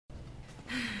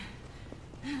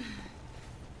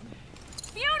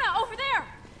Fiona, over there!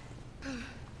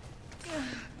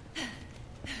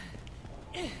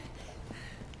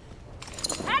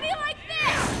 How do you like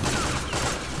this?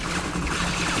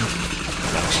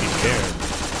 Like she cared.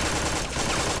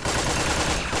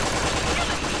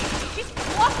 She's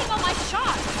blocking all my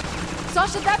shots!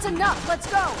 Sasha, that's enough. Let's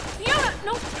go. Fiona,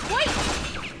 no, wait!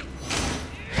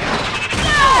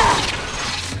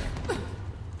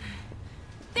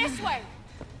 This way!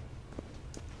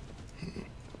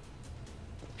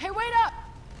 Hey, wait up!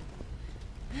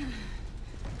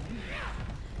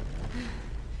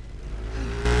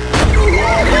 Wo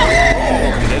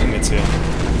kommt der denn jetzt her?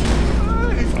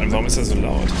 Vor allem, warum ist er so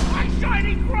laut? My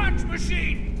shiny crunch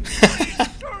machine!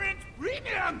 Insurance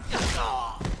premium!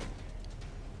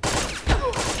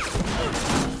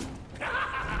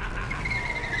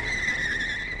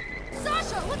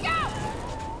 Sasha, look out!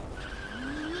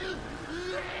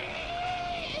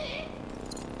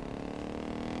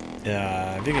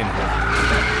 Ja, wir gehen hoch.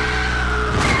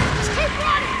 Just keep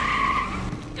running!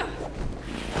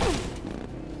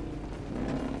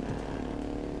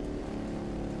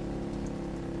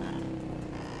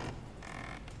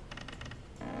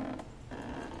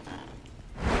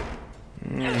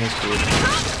 Nicht gut.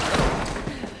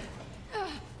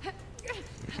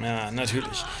 Ja,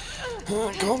 natürlich.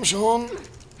 Komm schon.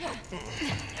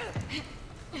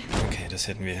 Okay, das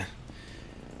hätten wir.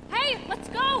 Hey, let's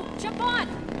go! Jump on!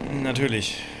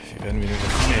 Natürlich. Wie werden wir denn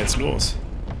jetzt los?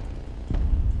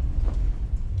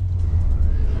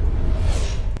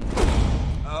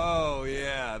 Oh,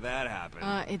 yeah, that happened.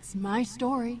 It's my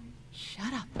story.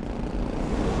 Shut up.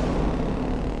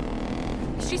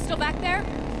 Is she still back there?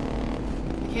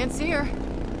 I can't see her.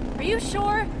 Are you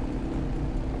sure?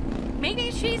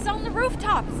 Maybe she's on the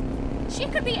rooftops. She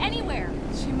could be anywhere.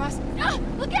 She must... Ah,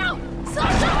 look out!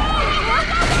 Sasha!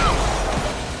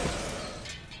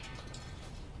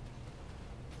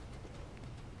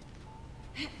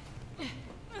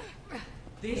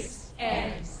 This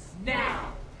ends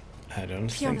now. I don't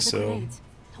Fiona, think the so. grenades.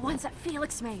 The ones that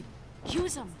Felix made.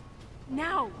 Use them.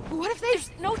 Now. What if they...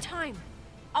 There's no time.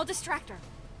 I'll distract her.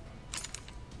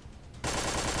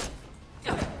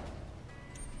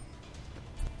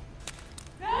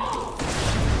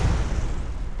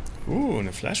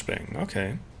 Eine Flashbang,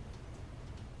 okay.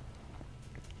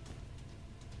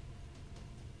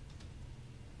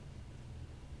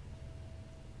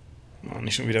 Oh,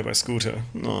 nicht schon wieder bei Scooter.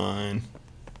 Nein.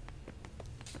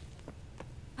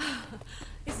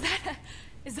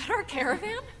 Is that our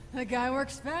caravan? The guy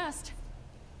works fast.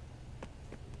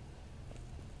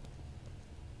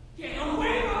 Get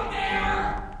away from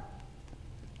there!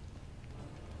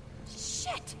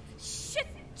 Shit!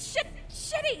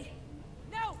 Shitty!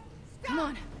 No! Come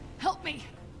on, help me.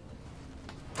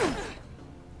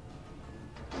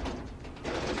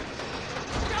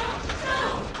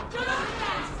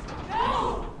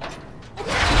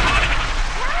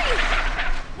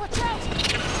 Watch out!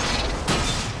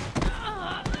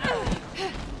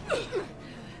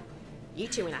 You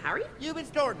two in a hurry? You been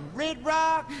starting red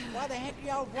rock? Why the heck are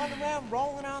y'all running around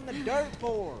rolling on the dirt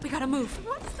for? We gotta move.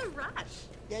 What's the rush?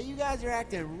 Yeah, you guys are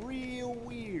acting real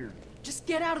weird. Just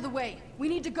get out of the way. We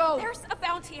need to go. There's a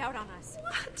bounty out on us.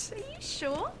 What? Are you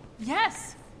sure?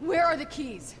 Yes. Where are the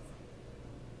keys?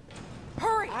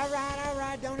 Hurry! All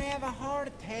right, don't have a heart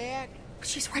attack.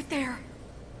 She's right there.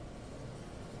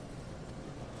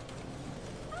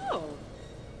 Oh.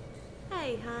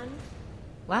 Hey, hun.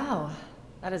 Wow,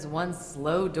 that is one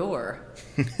slow door.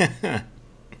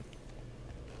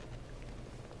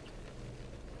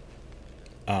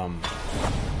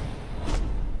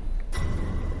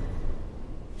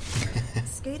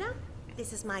 Scooter,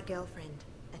 this is my girlfriend,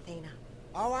 Athena.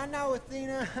 Oh, I know,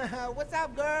 Athena. What's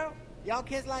up, girl? Y'all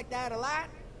kids like that a lot?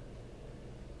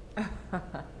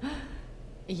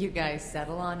 You guys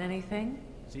settle on anything?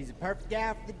 She's a perfect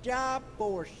gal for the job,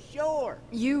 for sure.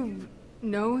 You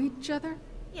know each other?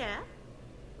 Yeah,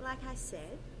 like I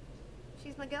said,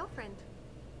 she's my girlfriend.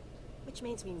 Which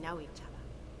means we know each other.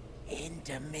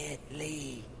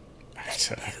 Intimately.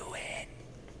 Alter.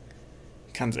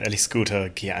 Ganz ehrlich, Scooter,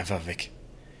 geh einfach weg.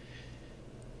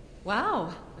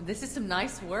 Wow, this is some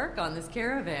nice work on this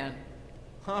caravan.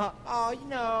 Oh, you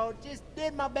know, just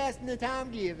did my best in the time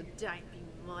given. Don't be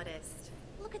modest.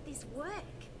 Look at this work.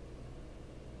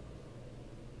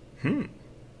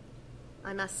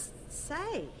 I must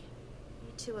say,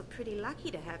 you two are pretty lucky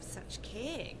to have such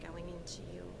care going into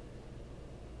you.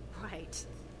 Wait.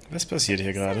 Was passiert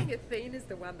hier gerade? Saying Athena's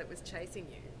the one that was chasing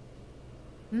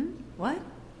you. What?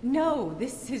 No,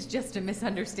 this is just a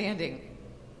misunderstanding.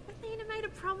 Athena made a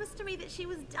promise to me that she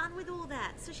was done with all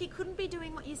that, so she couldn't be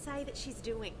doing what you say that she's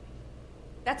doing.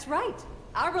 That's right.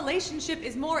 Our relationship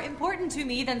is more important to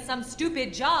me than some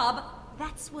stupid job.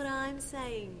 That's what I'm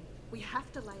saying. We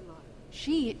have to lay low.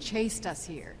 She chased us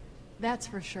here. That's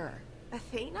for sure.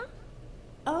 Athena?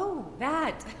 Oh,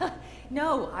 that.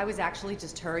 No, I was actually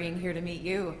just hurrying here to meet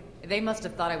you. They must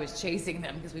have thought I was chasing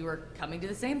them because we were coming to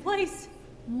the same place.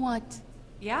 What?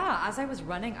 Yeah, as I was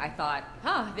running, I thought,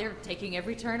 they're taking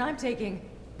every turn I'm taking.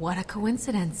 What a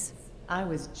coincidence. I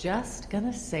was just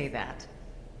gonna say that.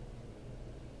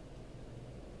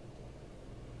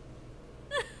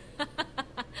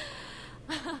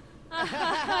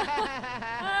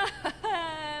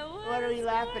 What are you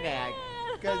laughing at?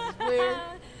 Because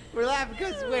we're laughing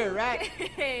because we're right.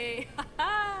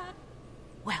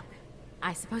 Well,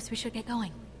 I suppose we should get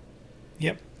going.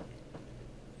 Yep.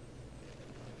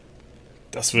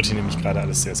 Das wird hier nämlich gerade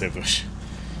alles sehr, sehr wisch.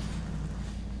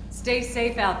 Stay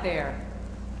safe out there.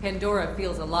 Pandora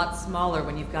feels a lot smaller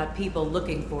when you've got people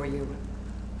looking for you.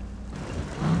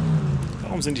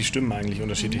 Warum sind die Stimmen eigentlich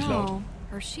unterschiedlich laut? No,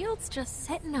 her shield's just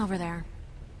sitting over there.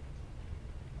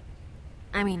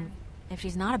 I mean, if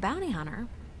she's not a bounty hunter,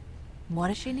 what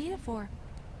does she need it for?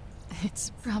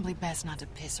 It's probably best not to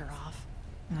piss her off.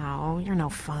 No, you're no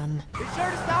fun. Be sure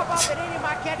to stop up at any of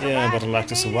my catch Yeah, but I'd like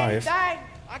to survive.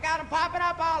 I got them popping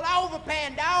up all over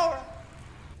Pandora.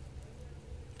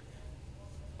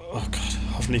 Oh Gott,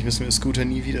 hoffentlich müssen wir Scooter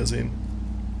nie wiedersehen.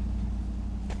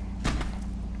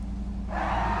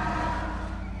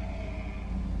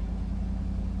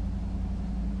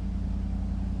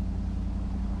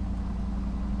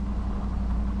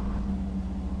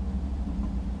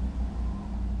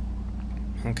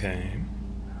 Okay.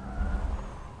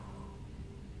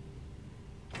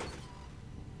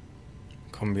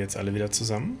 Kommen wir jetzt alle wieder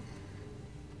zusammen?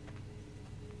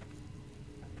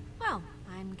 Well,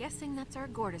 I'm guessing that's our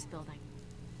Gortys building.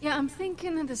 Yeah, I'm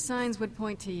thinking that the signs would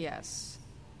point to yes.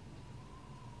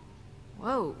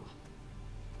 Whoa.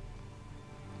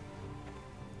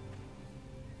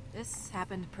 This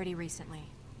happened pretty recently.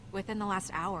 Within the last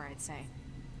hour, I'd say.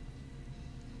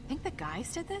 Think the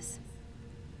guys did this?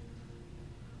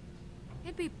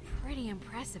 It'd be pretty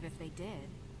impressive if they did.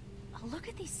 Oh, look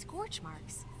at these scorch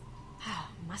marks.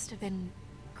 Must have been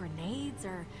grenades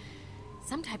or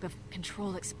some type of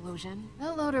controlled explosion.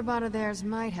 That loader bot of theirs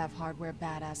might have hardware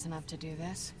badass enough to do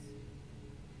this.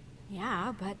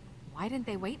 Yeah, but why didn't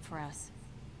they wait for us?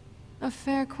 A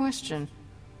fair question.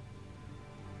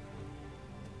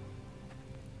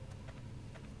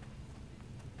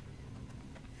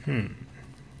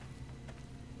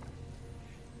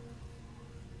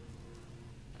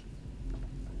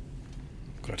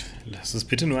 Gott, lass es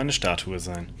bitte nur eine Statue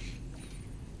sein.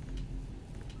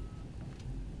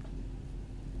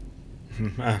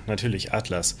 Natürlich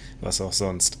Atlas, was auch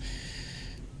sonst.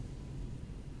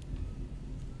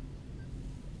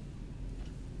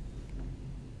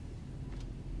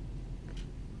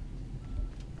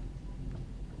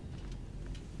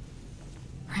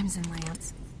 Crimson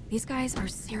Lance. These guys are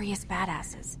serious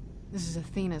badasses. This is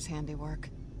Athena's handiwork.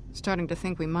 Starting to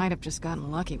think we might have just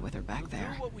gotten lucky with her back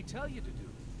there. Do what we tell you to do,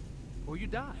 or you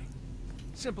die.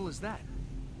 Simple as that.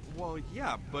 Well,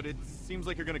 yeah, but it seems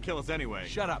like you're gonna kill us anyway.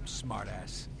 Shut up,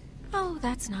 smartass. Oh,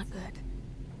 that's not good.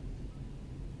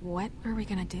 What are we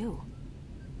gonna do?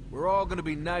 We're all gonna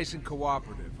be nice and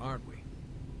cooperative, aren't we?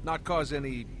 Not cause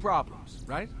any problems,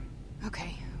 right?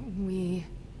 Okay, we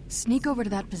sneak over to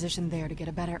that position there to get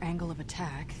a better angle of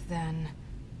attack, then...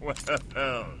 Well,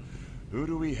 who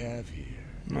do we have here?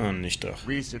 Na, nicht doch.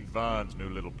 Reese and Vaughn's new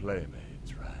little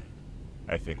playmates, right?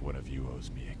 I think one of you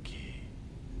owes me a key.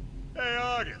 Hey,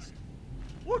 August!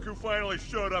 Look who finally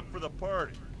showed up for the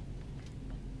party.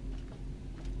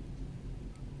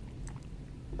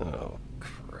 Oh,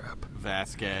 crap.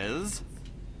 Vasquez?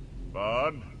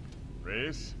 Vaughn?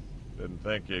 Reese? Didn't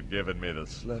think you'd given me the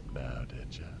slip now,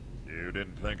 did you? You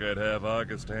didn't think I'd have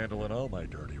August handling all my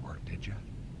dirty work, did you?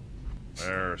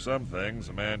 There are some things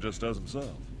a man just doesn't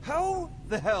solve. How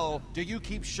the hell do you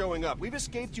keep showing up? We've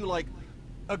escaped you like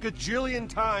a gajillion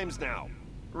times now.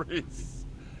 Reese.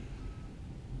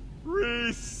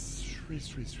 Reese.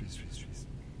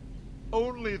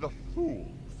 Only the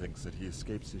fool thinks that he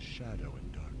escapes his shadow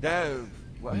in dark.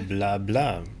 What? Bla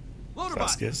bla. Loaderbot!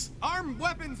 Vasquez. Armed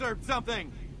weapons or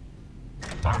something!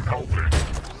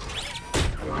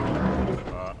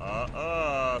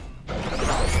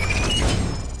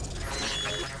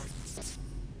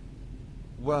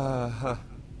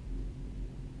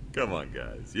 Come on,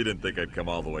 guys. You didn't think I'd come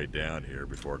all the way down here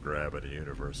before grabbing a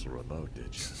universal remote,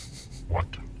 did you? What?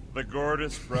 The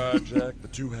Gortys project, the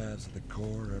two halves of the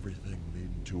core, everything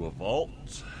leading to a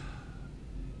vault.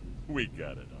 We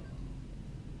got it all.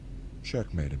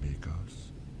 Checkmate,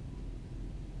 amigos.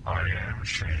 I am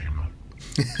shame.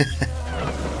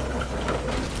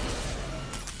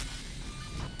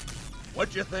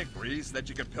 What'd you think, Reese? That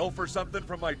you could pilfer something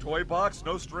from my toy box,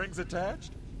 no strings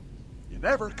attached? You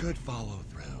never could follow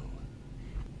through.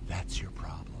 That's your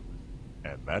problem.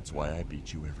 And that's why I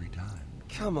beat you every time.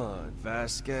 Come on,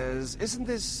 Vasquez. Isn't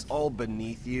this all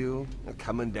beneath you?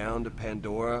 Coming down to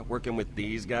Pandora, working with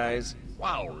these guys?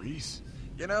 Wow, Reese.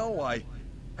 You know, I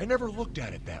never looked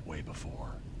at it that way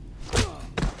before.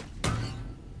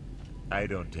 I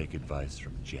don't take advice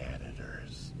from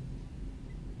janitors.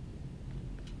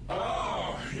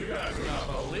 Oh, you guys will not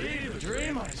believe the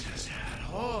dream I just had.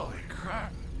 Holy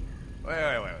crap.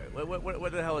 Wait.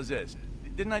 What the hell is this?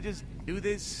 Didn't I just do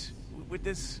this with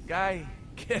this guy?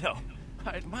 Kiddo,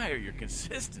 I admire your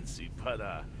consistency, but,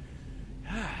 God.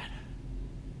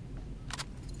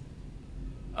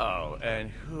 Oh, and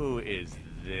who is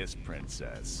this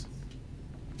princess?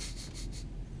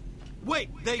 Wait,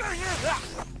 they...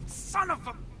 Son of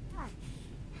a...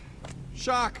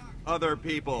 Shock other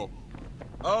people.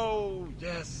 Oh,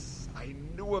 yes. I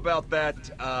knew about that.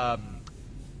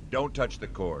 Don't touch the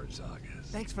cores,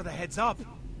 August. Thanks for the heads up.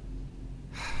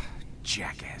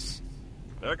 Jackass.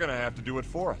 They're gonna have to do it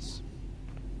for us.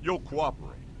 You'll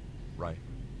cooperate, right?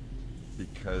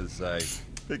 Because I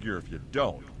figure if you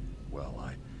don't,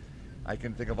 well, I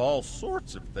can think of all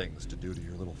sorts of things to do to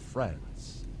your little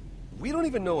friends. We don't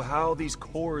even know how these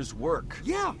cores work.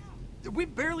 Yeah! We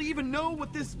barely even know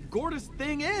what this Gortys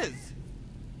thing is!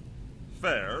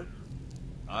 Fair.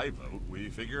 I vote we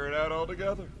figure it out all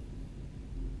together.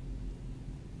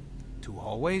 2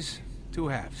 hallways, 2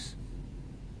 halves.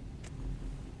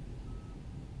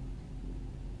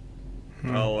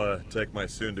 I'll take my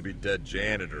soon-to-be-dead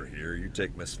janitor here. You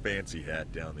take Miss Fancy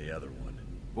Hat down the other one.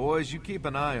 Boys, you keep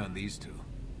an eye on these 2.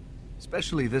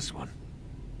 Especially this one.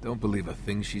 Don't believe a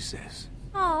thing she says.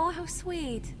 Oh, how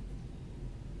sweet.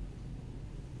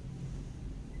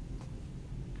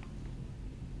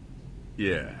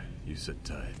 Yeah, you sit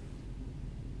tight.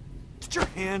 Get your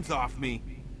hands off me!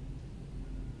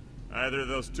 Either of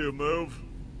those 2 move,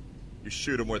 you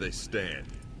shoot them where they stand.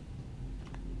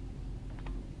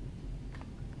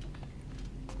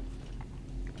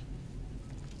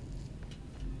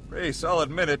 Reese, I'll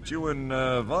admit it, you and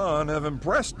Vaughn have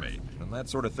impressed me, and that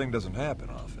sort of thing doesn't happen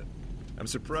often. I'm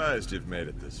surprised you've made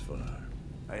it this far.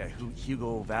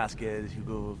 Hugo Vasquez.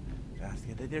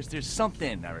 There's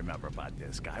something I remember about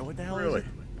this guy. What the hell Really? is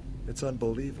it? It's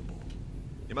unbelievable.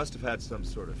 You must have had some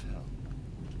sort of help.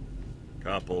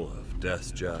 Couple of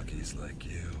desk jockeys like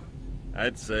you.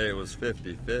 I'd say it was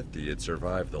 50-50 you'd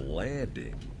survive the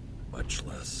landing, much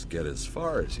less get as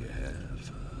far as you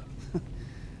have.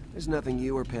 There's nothing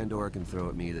you or Pandora can throw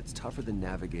at me that's tougher than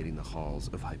navigating the halls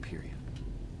of Hyperion.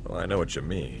 Well, I know what you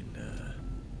mean.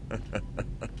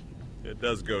 It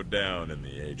does go down in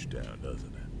the H-Town,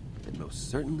 doesn't it? It most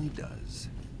certainly does.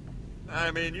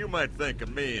 I mean, you might think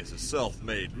of me as a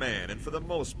self-made man, and for the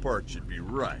most part you'd be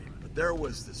right. But there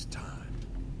was this time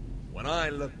when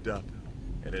I looked up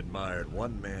and admired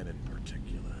one man in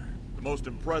particular. The most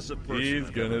impressive person He's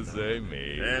I've gonna ever say known.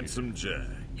 me. Handsome Jack.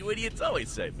 You idiots always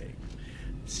say me.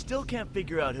 Still can't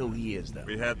figure out who he is, though.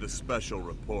 We had this special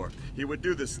rapport. He would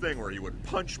do this thing where he would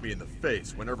punch me in the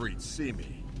face whenever he'd see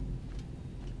me.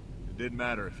 It didn't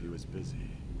matter if he was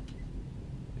busy.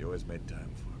 He always made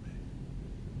time for me.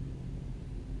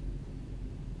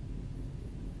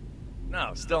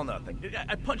 No, still nothing.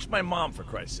 I punched my mom, for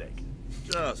Christ's sake.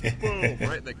 Just boom,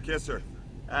 right in the kisser.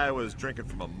 I was drinking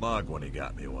from a mug when he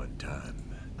got me one time.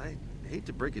 I hate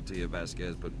to break it to you,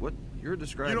 Vasquez, but what you're You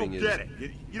describing don't get it.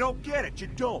 You don't get it. You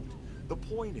don't. The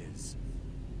point is,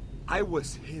 I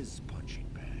was his punching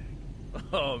bag.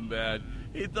 Oh, man.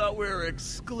 He thought we were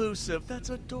exclusive. That's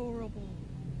adorable.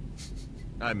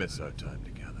 I miss our time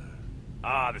together.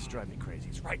 Ah, this drives me crazy.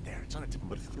 It's right there. It's on the tip of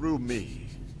my But through me,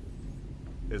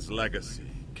 his legacy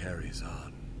carries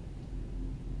on.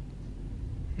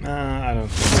 Nah, I don't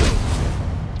think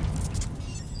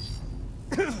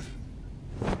so.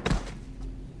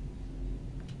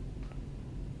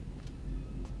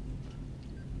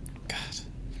 Gott,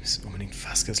 ich muss unbedingt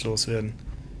Vasquez loswerden.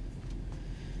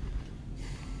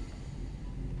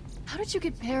 How did you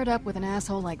get paired up with an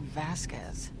asshole like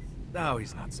Vasquez? No,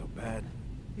 he's not so bad.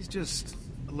 He's just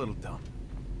a little dumb.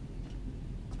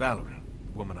 Valerie,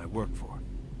 the woman I work for,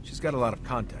 she's got a lot of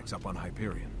contacts up on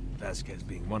Hyperion, Vasquez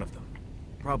being one of them.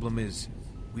 Problem is,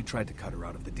 we tried to cut her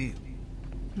out of the deal.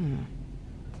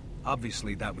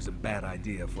 Obviously, that was a bad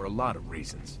idea for a lot of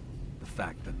reasons. The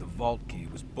fact that the vault key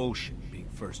was bullshit being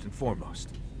first and foremost.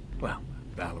 Well,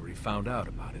 Valerie found out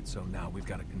about it, so now we've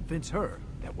got to convince her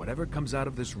that whatever comes out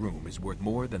of this room is worth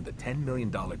more than the $10 million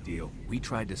deal we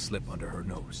tried to slip under her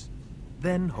nose.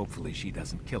 Then, hopefully, she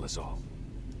doesn't kill us all.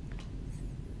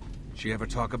 She ever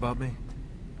talk about me?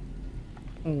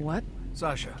 What?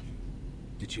 Sasha,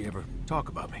 did she ever talk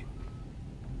about me?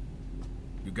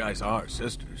 You guys are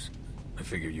sisters. I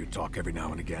figure you'd talk every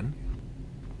now and again.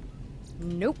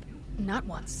 Nope, not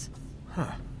once.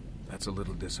 Huh. That's a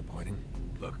little disappointing.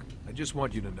 Look, I just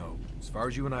want you to know, as far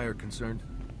as you and I are concerned,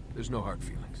 there's no hard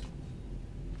feelings.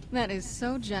 That is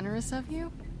so generous of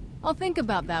you. I'll think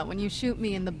about that when you shoot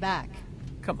me in the back.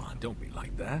 Come on, don't be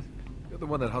like that. You're the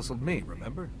one that hustled me,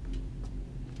 remember?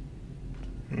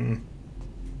 And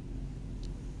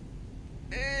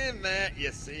that,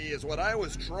 you see, is what I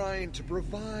was trying to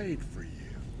provide for you.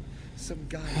 Some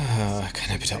guy.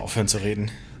 Kann bitte aufhören zu reden?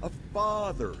 A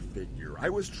father figure. I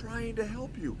was trying to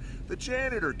help you. The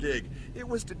janitor gig. It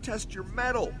was to test your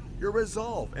mettle, your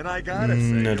resolve. And I gotta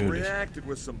say, you reacted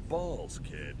with some balls,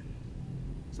 kid.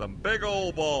 Some big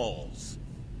old balls.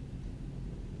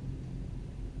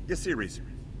 You see, Reese,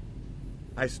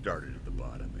 I started at the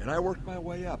bottom, and I worked my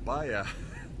way up. I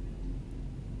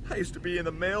used to be in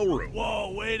the mailroom.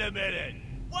 Whoa, wait a minute.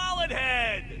 Wallet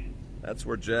head! That's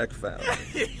where Jack found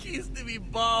me. He used to be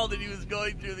bald, and he was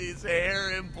going through these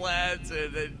hair implants,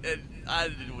 and I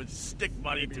would stick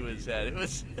money to his head. It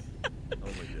was,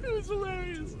 it was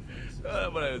hilarious.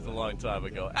 But it was a long time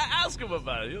ago. Ask him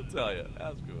about it. He'll tell you.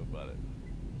 Ask him about it.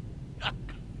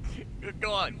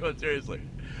 Go on, seriously.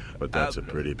 But that's a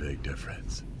pretty big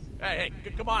difference. Hey,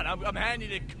 come on. I'm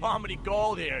handing you comedy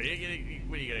gold here.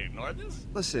 What, are you gonna ignore this?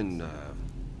 Listen,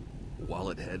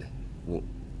 wallet head.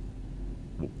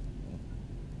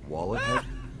 Wallet head?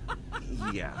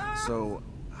 Yeah, so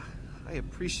I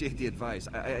appreciate the advice.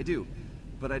 I do.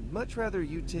 But I'd much rather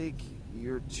you take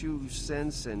your 2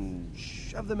 cents and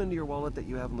shove them into your wallet that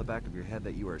you have on the back of your head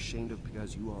that you are ashamed of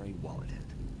because you are a wallet head.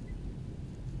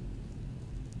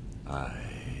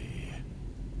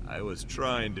 I was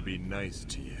trying to be nice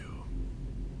to you.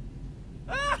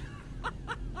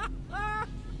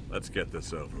 Let's get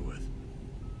this over with.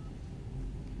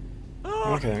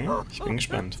 Okay, ich bin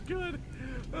gespannt. Good.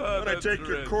 When I take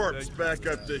your corpse back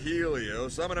up to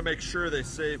Helios, I'm gonna make sure they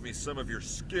save me some of your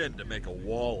skin to make a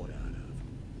wallet out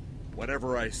of.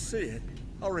 Whenever I see it,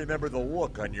 I'll remember the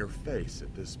look on your face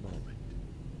at this moment.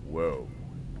 Whoa.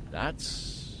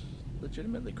 That's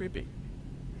legitimately creepy.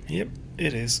 Yep,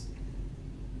 it is.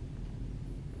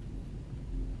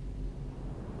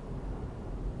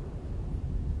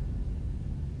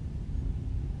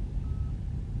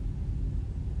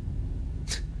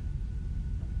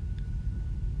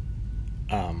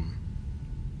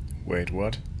 Wait,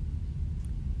 what?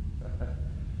 I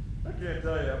can't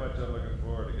tell you how much I'm looking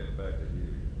forward to getting back to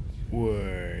Helios.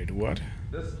 Wait, what?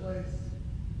 This place,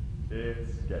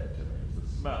 it's getting to me. It's the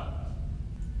smell.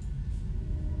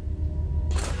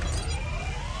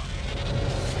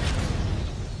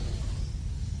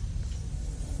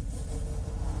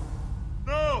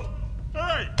 No!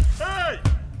 Hey! Hey!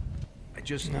 I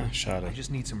just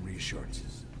need some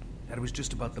reassurances. That it was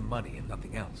just about the money and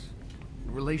nothing else.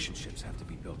 Relationships have to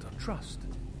be built on trust.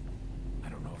 I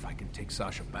don't know if I can take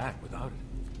Sasha back without it.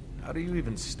 How do you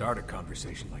even start a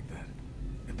conversation like that?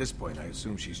 At this point, I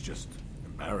assume she's just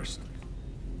embarrassed.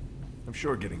 I'm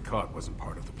sure getting caught wasn't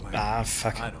part of the plan. Ah,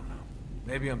 fuck. I don't know.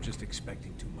 Maybe I'm just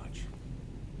expecting too much.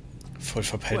 Voll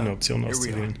verpeilte Option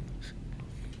auszuwählen.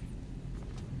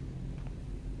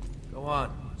 Go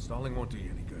on. Stalling won't do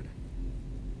you any good.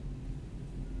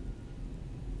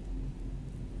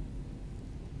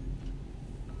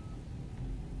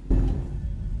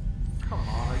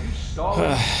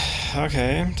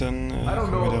 Okay, dann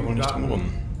kommen wir da wohl nicht drum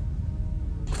rum.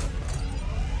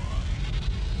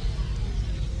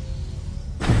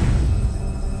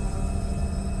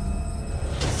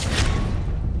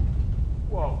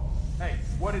 Whoa. Hey,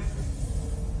 what is this?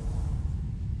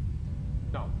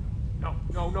 No.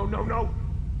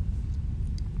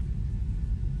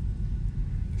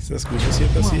 Ist das gut, was hier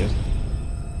passiert?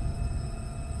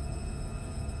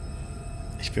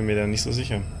 Ich bin mir da nicht so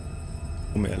sicher.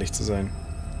 Um ehrlich zu sein.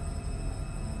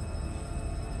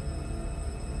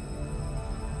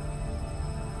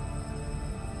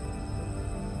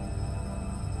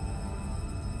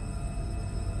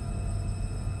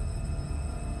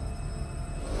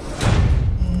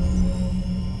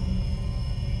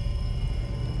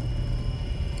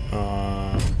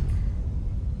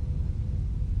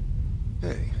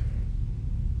 Hey.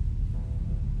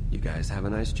 You guys have a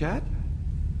nice chat?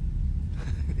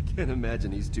 I can't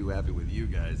imagine he's too happy with you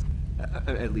guys.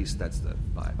 At least that's the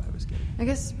vibe I was getting. I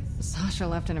guess Sasha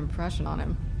left an impression on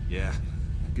him. Yeah,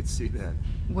 I could see that.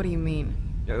 What do you mean?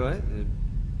 Yeah, what?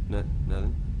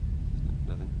 Nothing.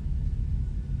 Nothing.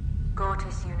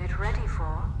 Gortys unit ready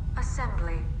for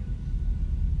assembly.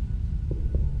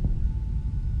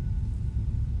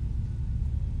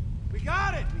 We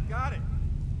got it! We got it!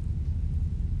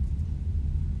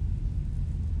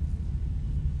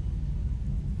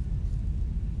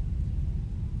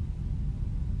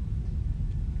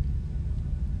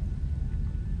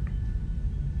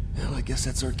 Well, I guess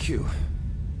that's our cue.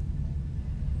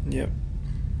 Yep.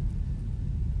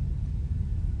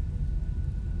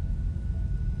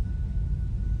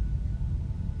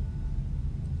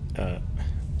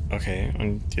 Okay,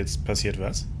 und jetzt passiert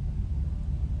was?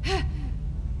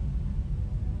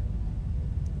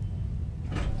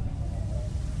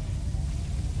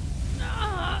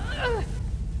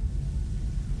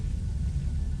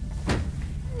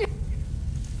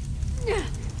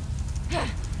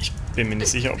 Ich bin mir nicht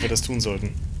sicher, ob wir das tun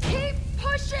sollten. Keep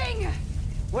pushing!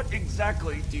 What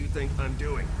exactly do you think I'm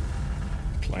doing?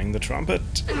 Playing the trumpet.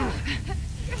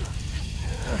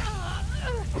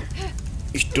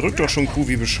 Ich drück doch schon Q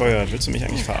wie bescheuert. Willst du mich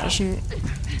eigentlich verarschen?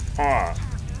 Oh.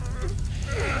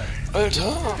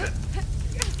 Alter!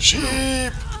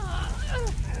 Schieb!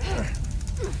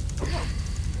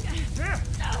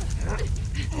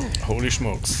 Holy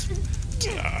smokes.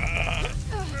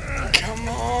 Come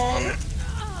on!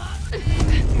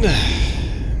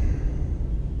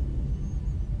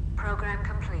 Program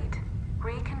complete.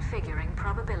 Reconfiguring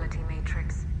probability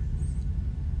matrix.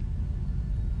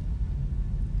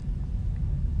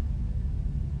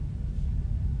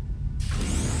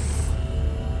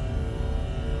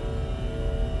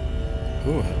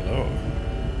 Oh, hello.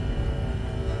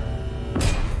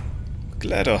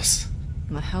 GLaDOS.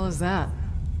 What the hell is that?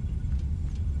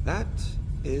 That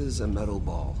is a metal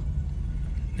ball.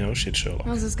 No shit, Sherlock.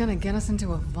 How's this gonna get us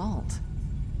into a vault?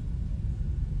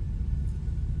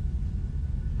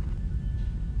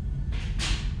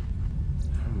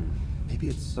 Maybe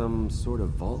it's some sort of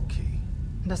vault key.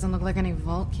 Doesn't look like any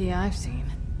vault key I've seen.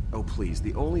 Oh, please.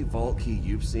 The only vault key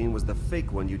you've seen was the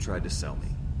fake one you tried to sell me.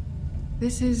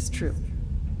 This is true.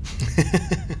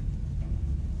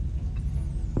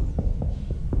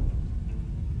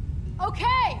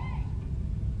 Okay!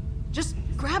 Just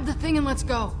grab the thing and let's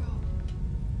go.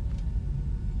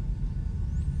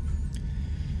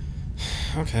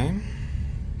 Okay.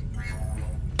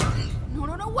 No,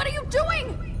 no, no, what are you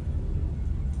doing?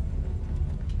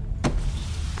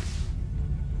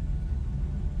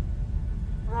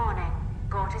 Warning.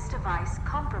 Gortys device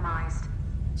compromised.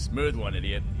 Smooth one,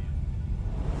 idiot.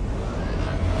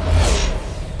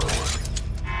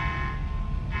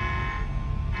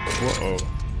 Whoa.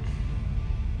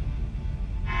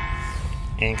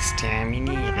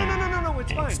 Exterminieren. No,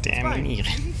 it's fine.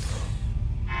 Exterminieren.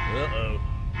 Uh-oh.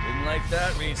 Didn't like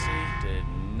that, Reese. Did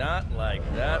not like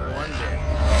that one bit.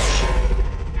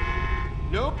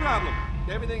 No problem.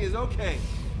 Everything is okay.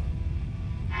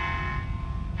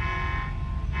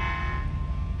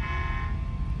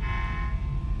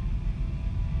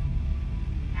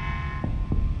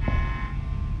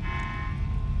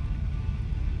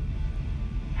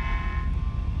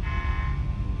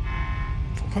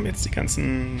 Wo kommen jetzt die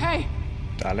ganzen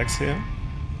Daleks her?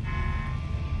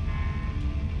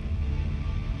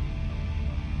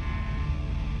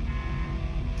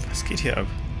 Was geht hier ab?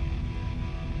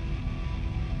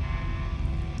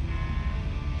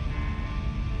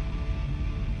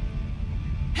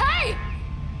 Hey!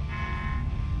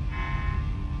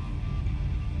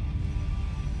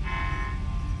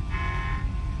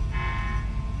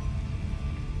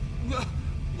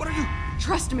 What are you?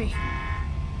 Trust me.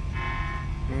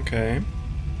 Okay.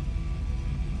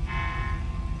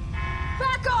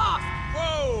 Back off!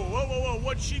 Whoa,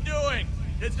 what's she doing?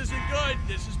 This isn't good,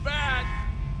 this is bad.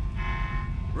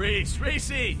 Reese,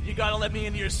 you gotta let me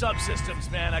into your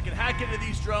subsystems, man. I can hack into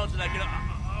these drones and I can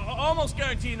almost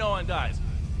guarantee no one dies.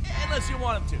 Unless you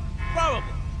want them to. Probably.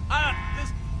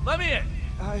 Just let me in.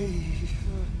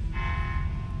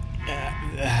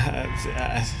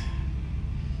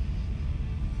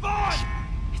 Vaughn!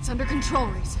 It's under control,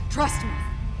 Reese. Trust me.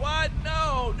 What?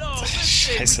 No. Listen,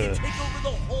 we Scheiße. can take over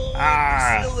the whole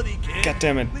facility, kid. God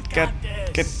damn it. We got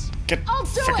this. Get I'll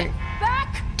do fucking it!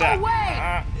 Back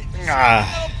away!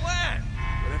 No plan.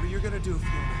 Whatever you're gonna do,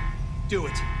 Fiona, do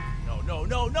it.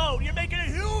 No. You're making a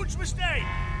huge mistake.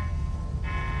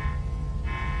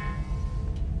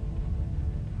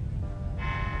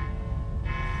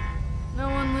 No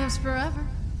one lives forever.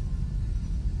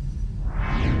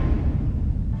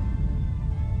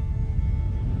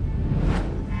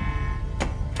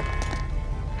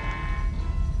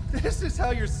 This is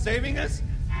how you're saving us?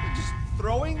 Just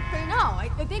throwing thing? No, I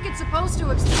think it's supposed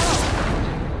to explode.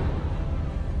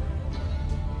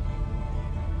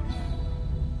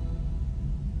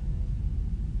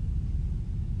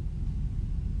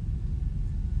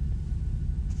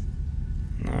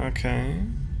 Okay.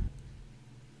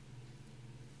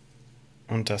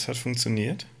 Und das hat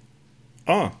funktioniert?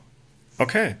 Oh,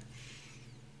 okay.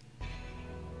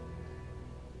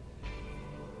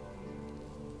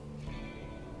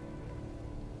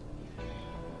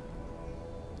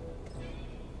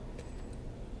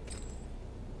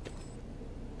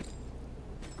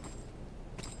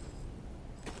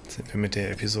 Sind wir mit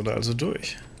der Episode also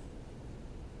durch?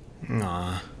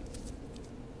 Na.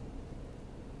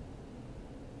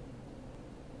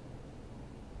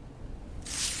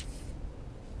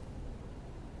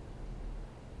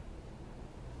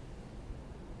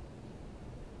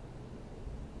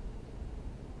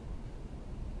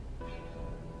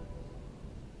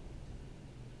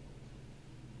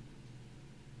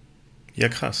 Ja,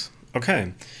 krass.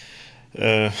 Okay.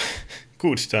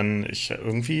 Gut, dann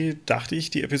irgendwie dachte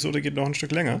ich, die Episode geht noch ein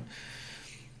Stück länger.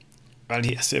 Weil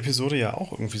die erste Episode ja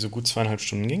auch irgendwie so gut 2,5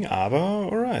 Stunden ging, aber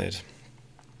alright.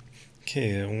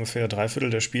 Okay, ungefähr 3/4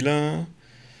 der Spieler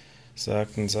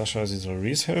sagten Sascha, sie soll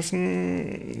Reese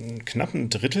helfen. Knapp ein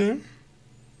Drittel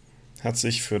hat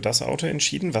sich für das Auto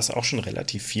entschieden, was auch schon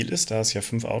relativ viel ist, da es ja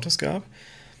 5 Autos gab.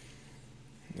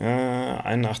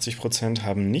 81%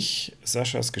 haben nicht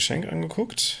Saschas Geschenk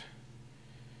angeguckt.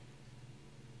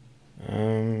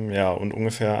 Ja, und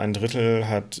ungefähr ein Drittel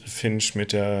hat Finch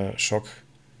mit der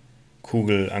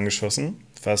Schockkugel angeschossen,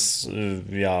 was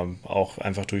ja auch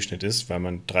einfach Durchschnitt ist, weil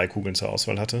man 3 Kugeln zur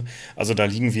Auswahl hatte. Also da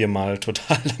liegen wir mal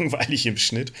total langweilig im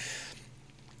Schnitt.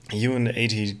 You and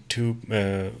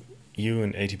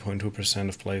 80.2%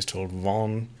 of players told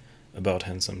Vaughn about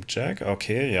Handsome Jack.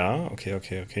 Okay, ja,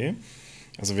 okay.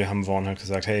 Also wir haben Vaughn halt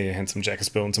gesagt, hey, Handsome Jack ist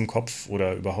bei uns im Kopf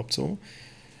oder überhaupt so.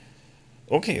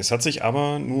 Okay, es hat sich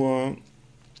aber nur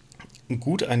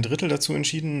gut ein Drittel dazu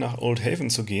entschieden, nach Old Haven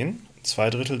zu gehen. 2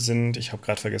 Drittel sind, ich habe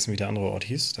gerade vergessen, wie der andere Ort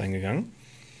hieß, dahin gegangen.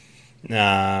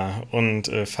 Ja,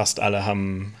 und fast alle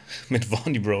haben mit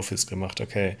Vaughn die Brofist gemacht,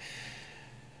 okay.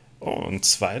 Oh, und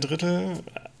 2 Drittel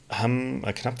haben,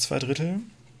 knapp 2 Drittel,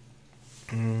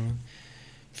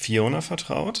 Fiona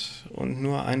vertraut und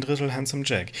nur 1 Drittel Handsome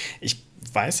Jack. Ich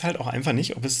weiß halt auch einfach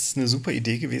nicht, ob es eine super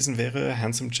Idee gewesen wäre,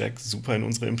 Handsome Jack super in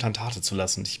unsere Implantate zu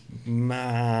lassen. Ich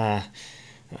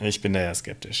bin da ja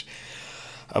skeptisch.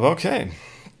 Aber okay.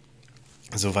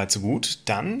 Soweit so gut.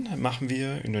 Dann machen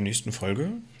wir in der nächsten Folge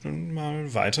dann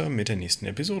mal weiter mit der nächsten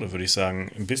Episode, würde ich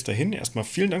sagen. Bis dahin erstmal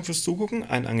vielen Dank fürs Zugucken.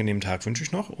 Einen angenehmen Tag wünsche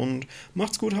ich noch und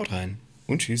macht's gut, haut rein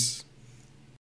und tschüss.